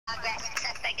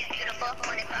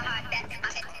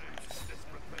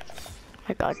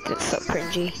My god, that's so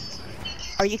cringy.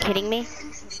 Are you kidding me?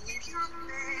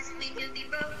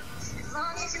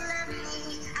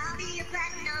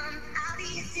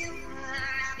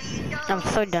 I'm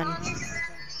so done.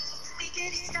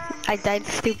 I died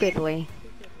stupidly.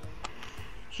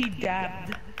 He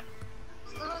dabbed.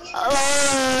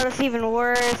 Oh, that's even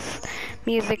worse.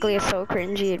 Musically is so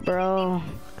cringy, bro.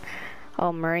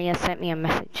 Oh, Maria sent me a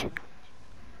message.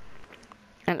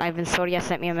 And Ivan Sodia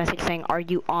sent me a message saying, "Are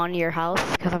you on your house?"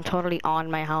 Because I'm totally on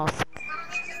my house.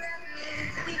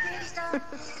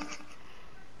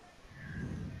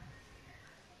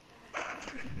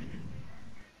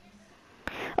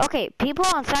 Okay, people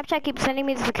on Snapchat keep sending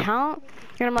me this account,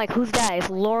 and I'm like, who's that? It's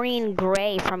Laureen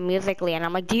Gray from Musically, and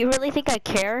I'm like, do you really think I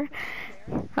care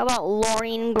about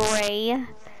Laureen Gray?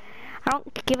 I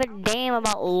don't give a damn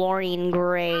about Laureen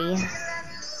Gray.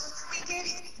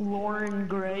 Lauren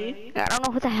Gray? I don't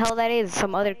know what the hell that is.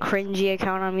 Some other cringy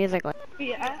account on Musically.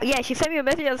 Yeah, she sent me a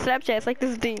message on Snapchat. It's like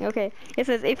this thing. Okay, it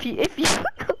says if you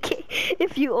okay,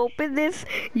 if you open this,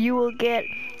 you will get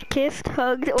kissed,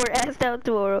 hugged, or asked out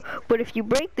tomorrow. But if you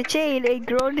break the chain, a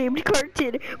girl named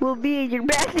Carton will be in your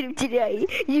bathroom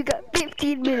tonight. You got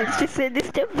 15 minutes to send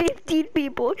this to 15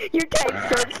 people. Your time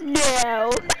starts now.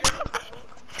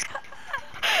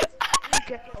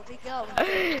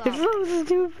 It's so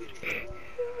stupid.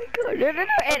 Oh my god, no.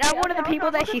 And I'm one of the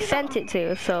people that she sent it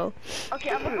to, so.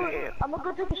 Okay, I'm gonna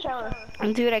go take a shower.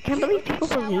 Dude, I can't believe people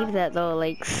believe that though.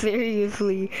 Like,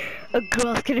 seriously. A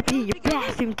girl's gonna be in your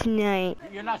bathroom tonight.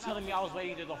 You're not telling me I was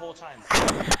waiting there the whole time.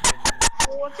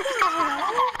 What's going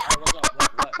on?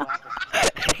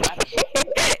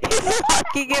 He's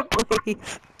locking in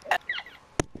place.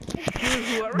 Dude,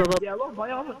 whoever's yellow,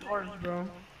 buy all the cars, bro.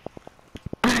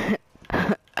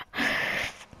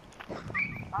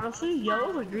 Honestly,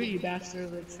 yellow's a greedy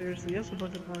bastard, like seriously, that's a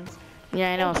bunch of points.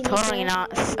 Yeah, I know, it's totally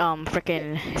not, it's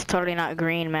totally not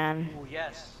green, man. Oh,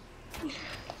 yes.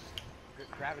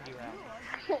 Gravity round.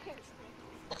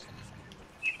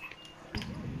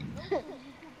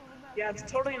 Yeah, it's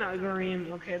totally not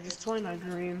green, okay, it's totally not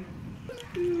green.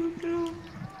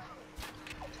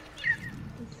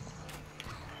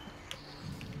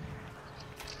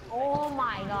 Oh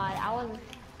my god,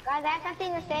 guys, I have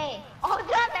something to say. Oh,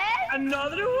 stop it!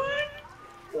 Another one?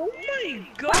 Oh my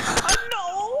god, no!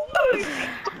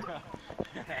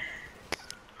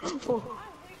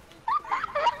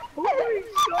 Oh my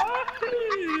god!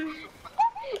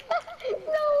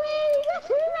 No way, that's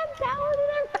not down.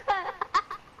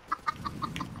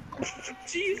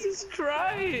 Jesus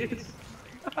Christ!